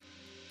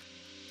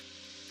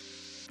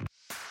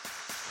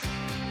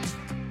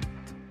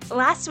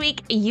Last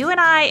week, you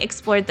and I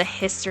explored the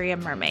history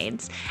of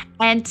mermaids,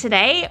 and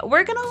today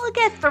we're going to look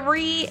at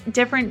 3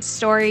 different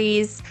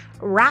stories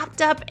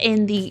wrapped up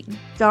in the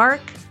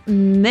dark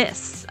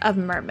myths of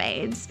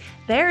mermaids.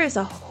 There is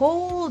a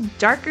whole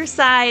darker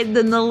side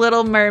than the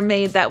Little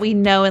Mermaid that we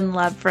know and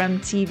love from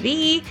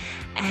TV,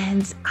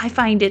 and I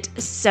find it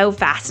so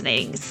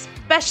fascinating,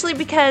 especially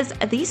because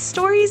these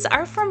stories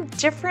are from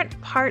different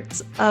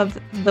parts of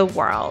the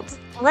world.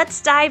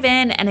 Let's dive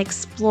in and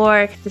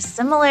explore the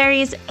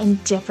similarities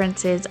and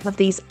differences of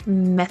these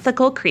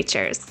mythical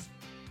creatures.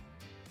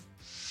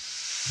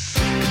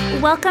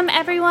 Welcome,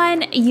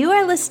 everyone. You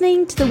are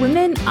listening to the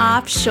Women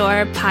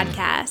Offshore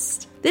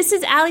podcast. This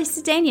is Ali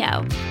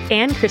Cedeno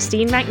and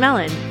Christine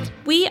McMillan.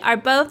 We are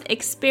both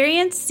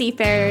experienced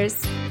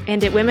seafarers.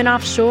 And at Women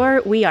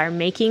Offshore, we are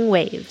making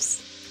waves.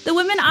 The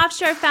Women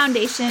Offshore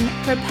Foundation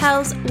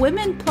propels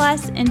Women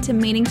Plus into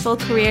meaningful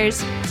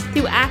careers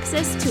through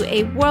access to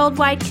a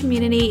worldwide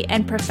community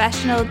and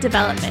professional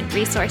development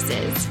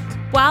resources,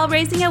 while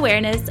raising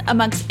awareness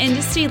amongst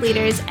industry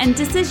leaders and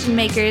decision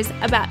makers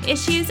about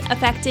issues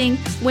affecting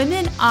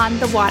women on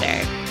the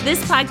water.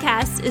 This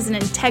podcast is an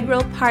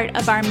integral part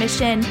of our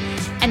mission,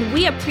 and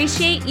we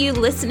appreciate you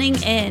listening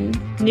in.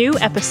 New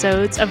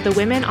episodes of the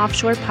Women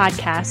Offshore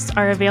podcast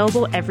are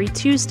available every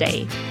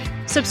Tuesday.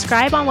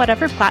 Subscribe on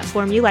whatever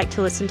platform you like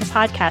to listen to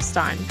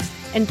podcasts on,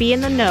 and be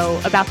in the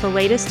know about the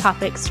latest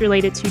topics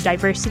related to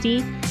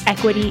diversity,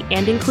 equity,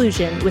 and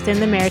inclusion within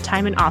the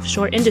maritime and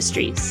offshore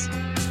industries.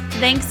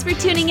 Thanks for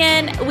tuning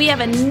in. We have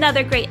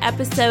another great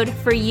episode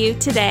for you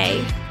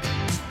today.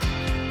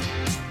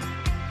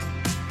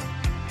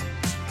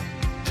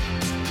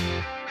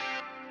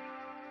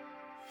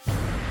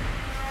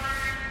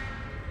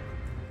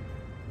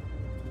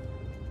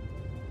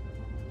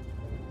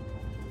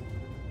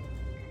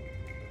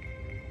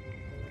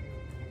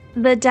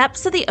 The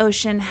depths of the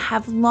ocean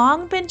have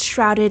long been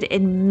shrouded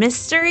in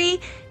mystery,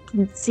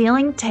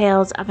 concealing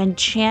tales of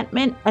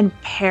enchantment and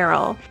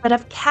peril that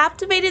have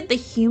captivated the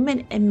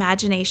human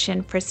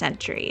imagination for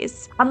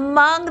centuries.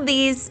 Among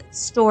these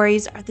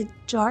stories are the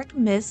dark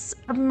myths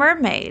of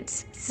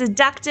mermaids,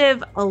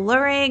 seductive,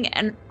 alluring,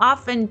 and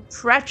often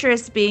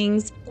treacherous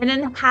beings that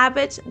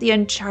inhabit the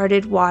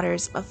uncharted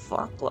waters of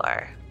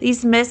folklore.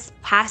 These myths,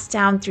 passed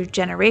down through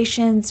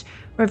generations,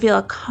 reveal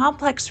a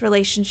complex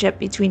relationship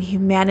between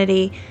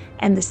humanity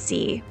and the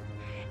sea,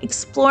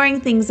 exploring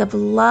things of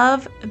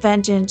love,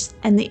 vengeance,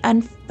 and the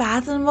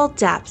unfathomable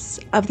depths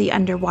of the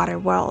underwater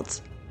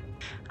world.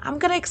 I'm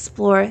going to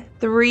explore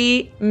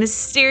 3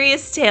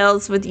 mysterious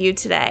tales with you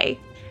today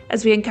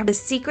as we uncover the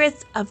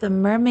secrets of the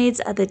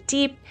mermaids of the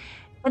deep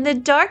and the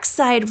dark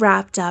side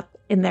wrapped up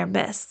in their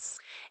myths.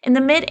 In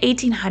the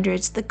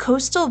mid-1800s, the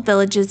coastal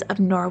villages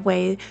of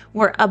Norway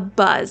were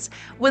abuzz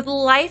with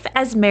life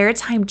as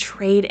maritime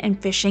trade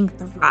and fishing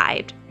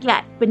thrived.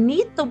 Yet,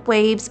 beneath the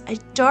waves, a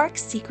dark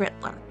secret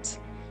lurked.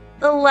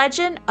 The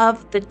legend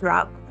of the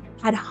Drug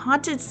had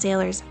haunted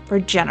sailors for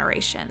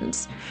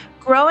generations,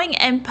 growing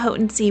in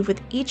potency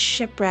with each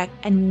shipwreck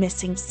and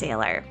missing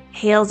sailor.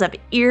 Tales of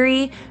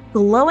eerie,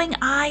 glowing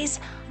eyes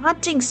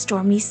haunting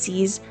stormy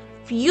seas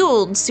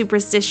fueled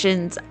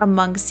superstitions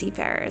among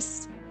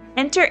seafarers.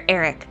 Enter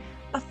Eric,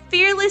 a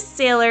fearless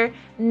sailor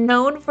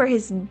known for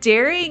his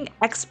daring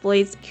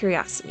exploits and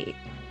curiosity.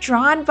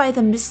 Drawn by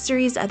the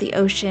mysteries of the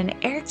ocean,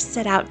 Eric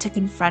set out to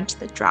confront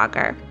the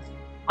Draugr.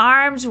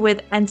 Armed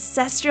with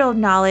ancestral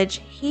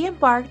knowledge, he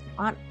embarked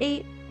on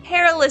a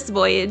perilous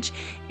voyage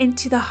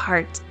into the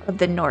heart of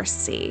the North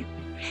Sea.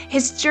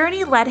 His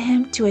journey led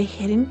him to a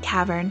hidden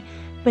cavern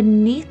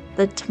beneath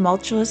the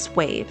tumultuous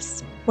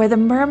waves, where the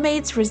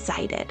mermaids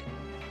resided.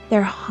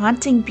 Their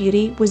haunting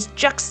beauty was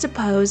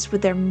juxtaposed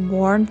with their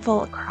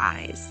mournful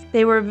cries.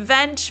 They were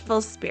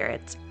vengeful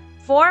spirits,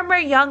 former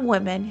young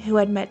women who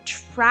had met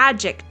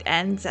tragic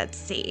ends at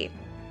sea.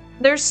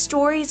 Their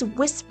stories,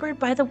 whispered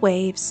by the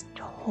waves,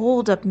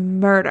 told of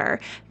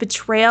murder,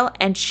 betrayal,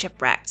 and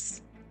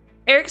shipwrecks.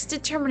 Eric's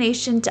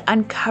determination to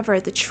uncover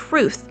the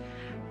truth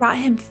brought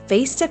him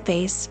face to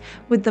face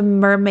with the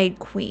Mermaid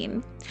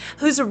Queen,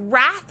 whose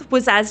wrath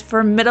was as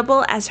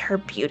formidable as her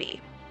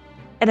beauty.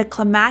 In a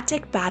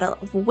climactic battle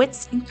of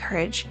wits and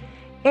courage,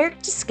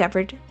 Eric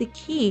discovered the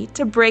key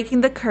to breaking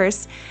the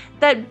curse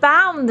that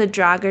bound the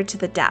Draugr to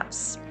the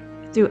depths.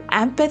 Through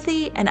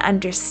empathy and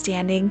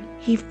understanding,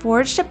 he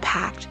forged a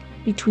pact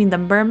between the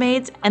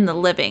mermaids and the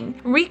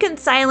living,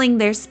 reconciling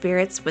their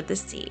spirits with the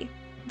sea.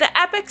 The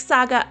epic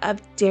saga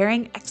of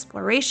daring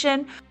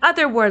exploration,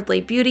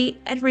 otherworldly beauty,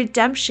 and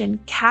redemption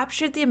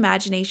captured the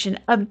imagination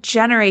of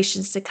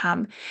generations to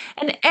come,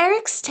 and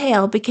Eric's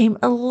tale became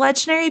a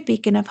legendary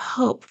beacon of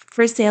hope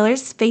for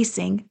sailors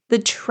facing the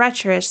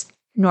treacherous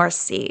North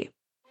Sea.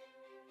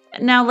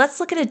 Now let's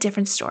look at a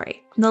different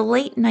story from the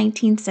late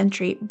 19th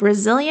century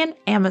Brazilian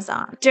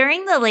Amazon.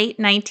 During the late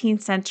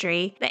 19th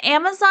century, the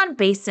Amazon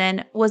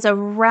basin was a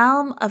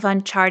realm of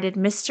uncharted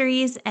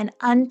mysteries and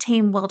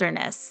untamed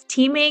wilderness,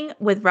 teeming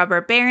with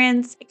robber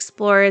barons,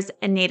 explorers,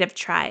 and native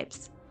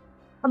tribes.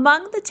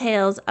 Among the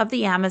tales of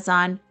the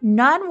Amazon,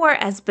 none were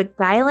as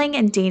beguiling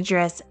and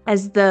dangerous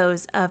as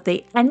those of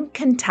the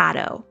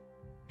Encantado.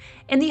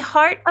 In the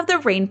heart of the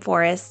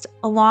rainforest,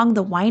 along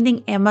the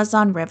winding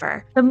Amazon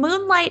River, the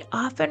moonlight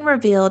often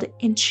revealed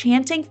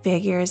enchanting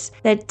figures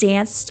that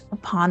danced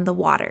upon the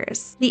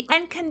waters. The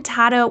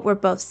Encantado were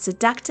both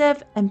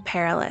seductive and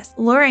perilous,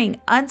 luring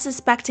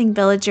unsuspecting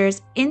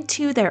villagers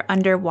into their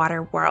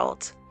underwater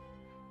world.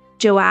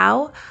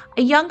 Joao,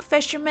 a young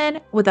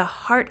fisherman with a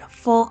heart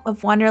full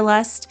of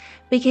wanderlust,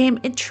 became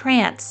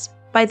entranced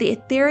by the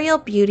ethereal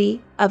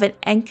beauty of an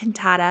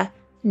encantada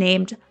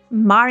named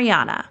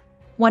Mariana.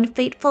 One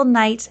fateful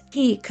night,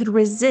 he could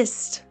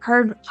resist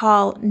her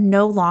call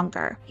no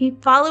longer. He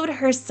followed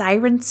her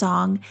siren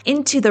song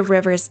into the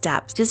river's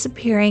depths,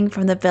 disappearing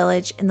from the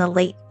village in the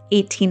late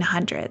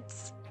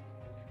 1800s.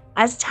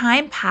 As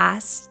time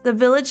passed, the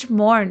village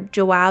mourned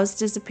Joao's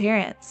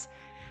disappearance,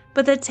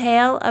 but the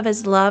tale of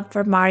his love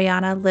for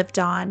Mariana lived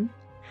on.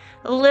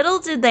 Little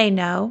did they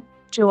know,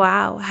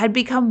 Joao had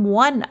become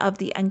one of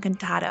the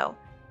Encantado,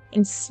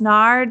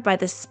 ensnared by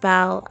the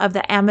spell of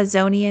the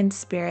Amazonian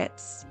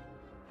spirits.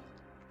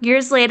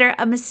 Years later,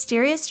 a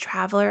mysterious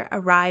traveler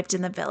arrived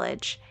in the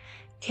village,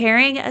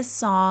 carrying a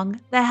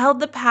song that held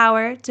the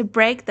power to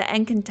break the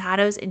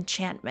Encantado's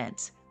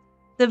enchantment.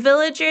 The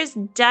villagers,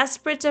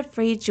 desperate to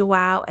free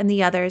Joao and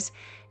the others,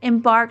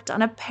 embarked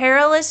on a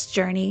perilous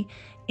journey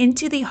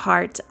into the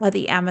heart of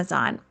the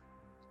Amazon.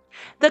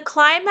 The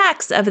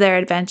climax of their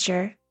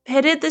adventure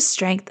pitted the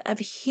strength of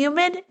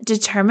human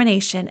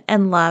determination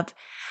and love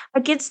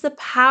against the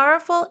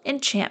powerful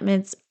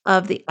enchantments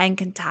of the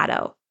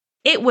Encantado.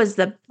 It was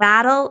the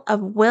battle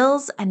of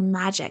wills and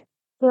magic,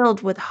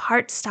 filled with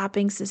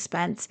heart-stopping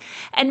suspense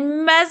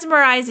and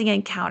mesmerizing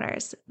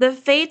encounters. The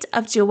fate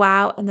of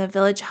Joao and the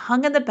village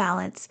hung in the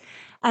balance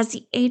as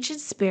the ancient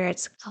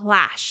spirits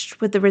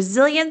clashed with the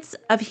resilience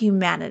of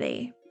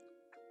humanity.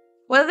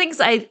 One of the things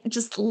I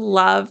just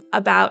love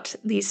about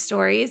these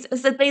stories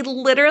is that they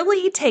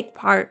literally take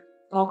part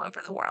all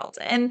over the world.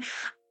 And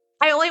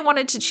I only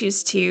wanted to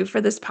choose two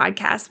for this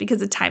podcast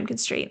because of time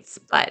constraints,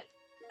 but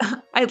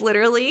I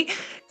literally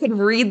could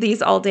read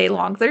these all day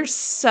long. They're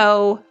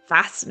so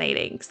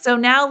fascinating. So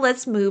now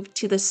let's move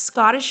to the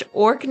Scottish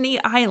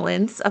Orkney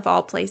Islands, of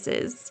all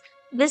places.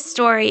 This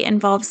story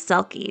involves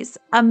selkies,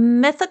 a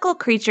mythical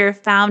creature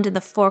found in the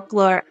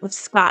folklore of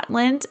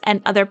Scotland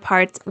and other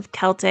parts of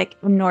Celtic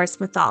and Norse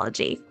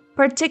mythology,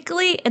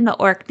 particularly in the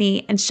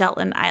Orkney and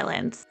Shetland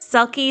Islands.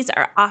 Selkies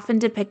are often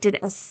depicted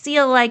as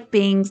seal-like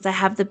beings that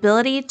have the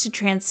ability to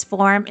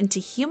transform into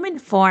human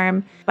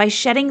form by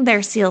shedding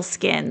their seal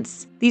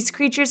skins. These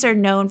creatures are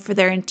known for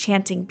their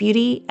enchanting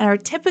beauty and are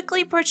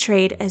typically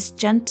portrayed as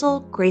gentle,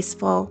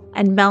 graceful,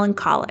 and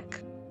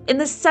melancholic. In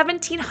the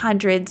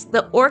 1700s,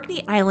 the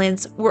Orkney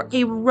Islands were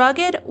a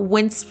rugged,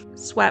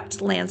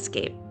 windswept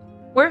landscape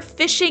where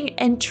fishing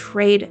and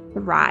trade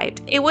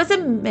thrived. It was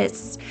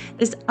amidst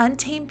this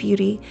untamed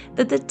beauty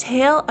that the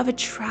tale of a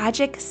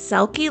tragic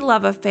Selkie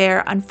love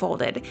affair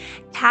unfolded,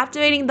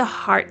 captivating the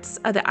hearts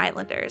of the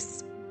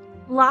islanders.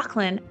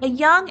 Lachlan, a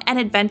young and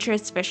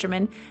adventurous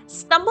fisherman,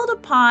 stumbled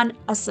upon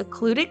a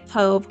secluded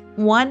cove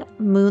one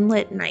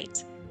moonlit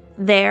night.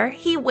 There,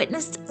 he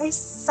witnessed a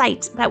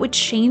sight that would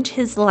change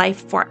his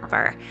life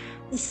forever.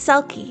 A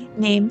Selkie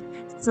named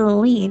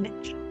Celine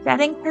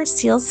shedding her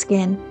seal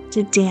skin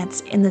to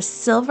dance in the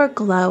silver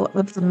glow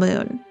of the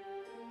moon.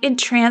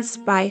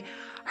 Entranced by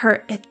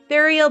her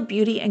ethereal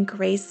beauty and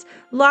grace,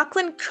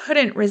 Lachlan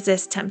couldn't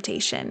resist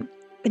temptation.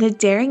 In a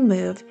daring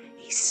move,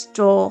 he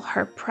stole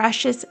her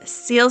precious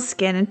seal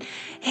skin and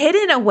hid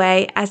it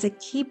away as a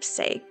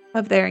keepsake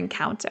of their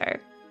encounter.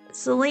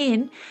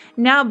 Celine,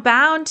 now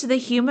bound to the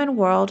human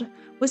world,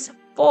 was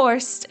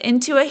forced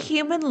into a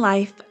human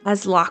life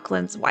as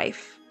Lachlan's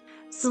wife.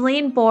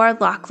 Celine bore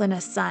Lachlan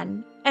a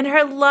son, and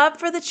her love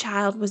for the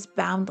child was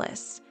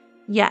boundless.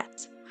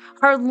 Yet,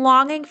 her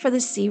longing for the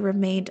sea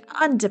remained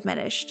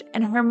undiminished,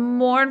 and her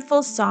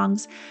mournful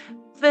songs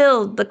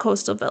filled the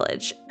coastal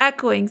village,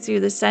 echoing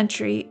through the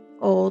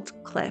century-old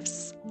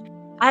cliffs.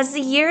 As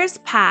the years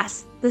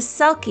passed, the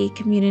Selkie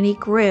community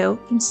grew,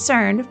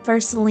 concerned for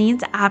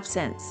Celine's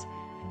absence.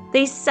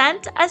 They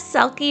sent a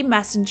Selkie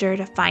messenger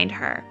to find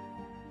her,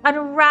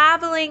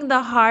 unraveling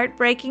the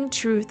heartbreaking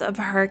truth of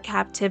her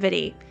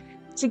captivity.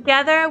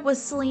 Together with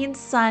Celine's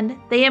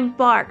son, they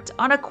embarked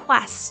on a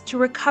quest to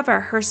recover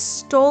her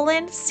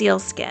stolen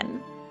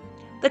sealskin.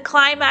 The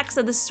climax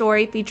of the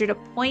story featured a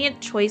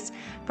poignant choice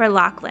for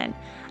Lachlan,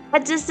 a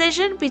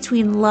decision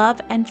between love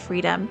and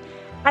freedom,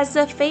 as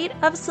the fate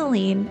of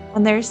Celine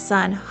and their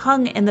son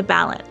hung in the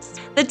balance.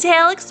 The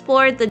tale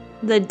explored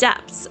the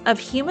depths of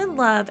human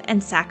love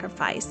and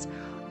sacrifice,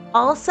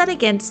 all set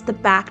against the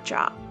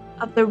backdrop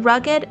of the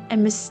rugged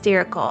and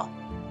mystical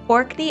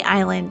Orkney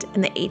Island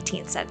in the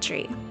 18th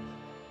century.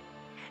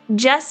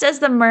 Just as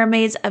the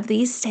mermaids of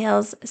these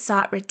tales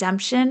sought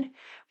redemption,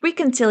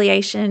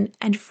 reconciliation,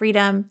 and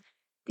freedom,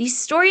 these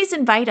stories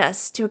invite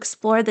us to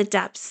explore the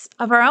depths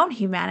of our own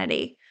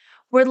humanity,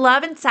 where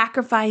love and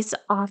sacrifice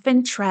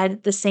often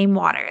tread the same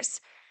waters.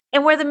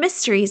 and where the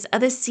mysteries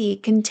of the sea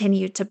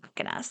continue to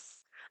beckon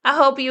us. I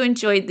hope you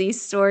enjoyed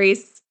these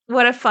stories.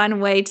 What a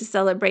fun way to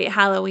celebrate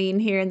Halloween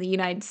here in the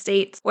United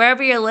States.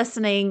 Wherever you're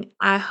listening,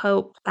 I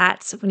hope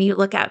that when you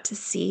look out to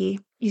sea,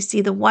 you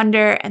see the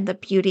wonder and the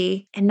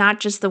beauty and not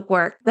just the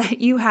work that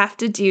you have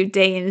to do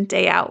day in and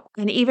day out.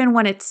 And even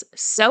when it's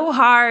so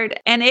hard,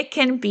 and it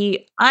can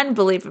be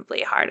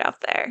unbelievably hard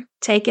out there,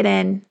 take it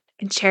in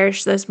and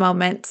cherish those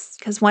moments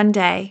because one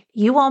day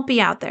you won't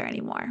be out there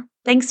anymore.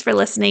 Thanks for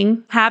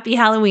listening. Happy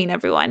Halloween,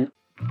 everyone.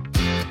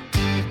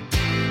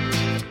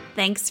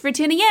 Thanks for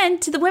tuning in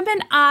to the Women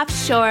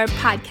Offshore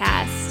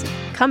podcast.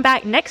 Come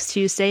back next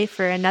Tuesday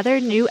for another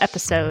new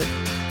episode.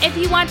 If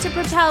you want to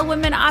propel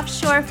Women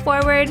Offshore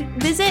forward,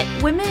 visit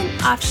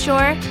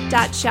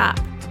womenoffshore.shop.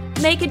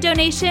 Make a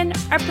donation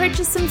or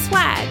purchase some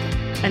swag.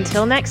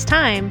 Until next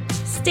time,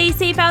 stay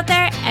safe out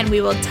there, and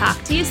we will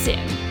talk to you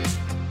soon.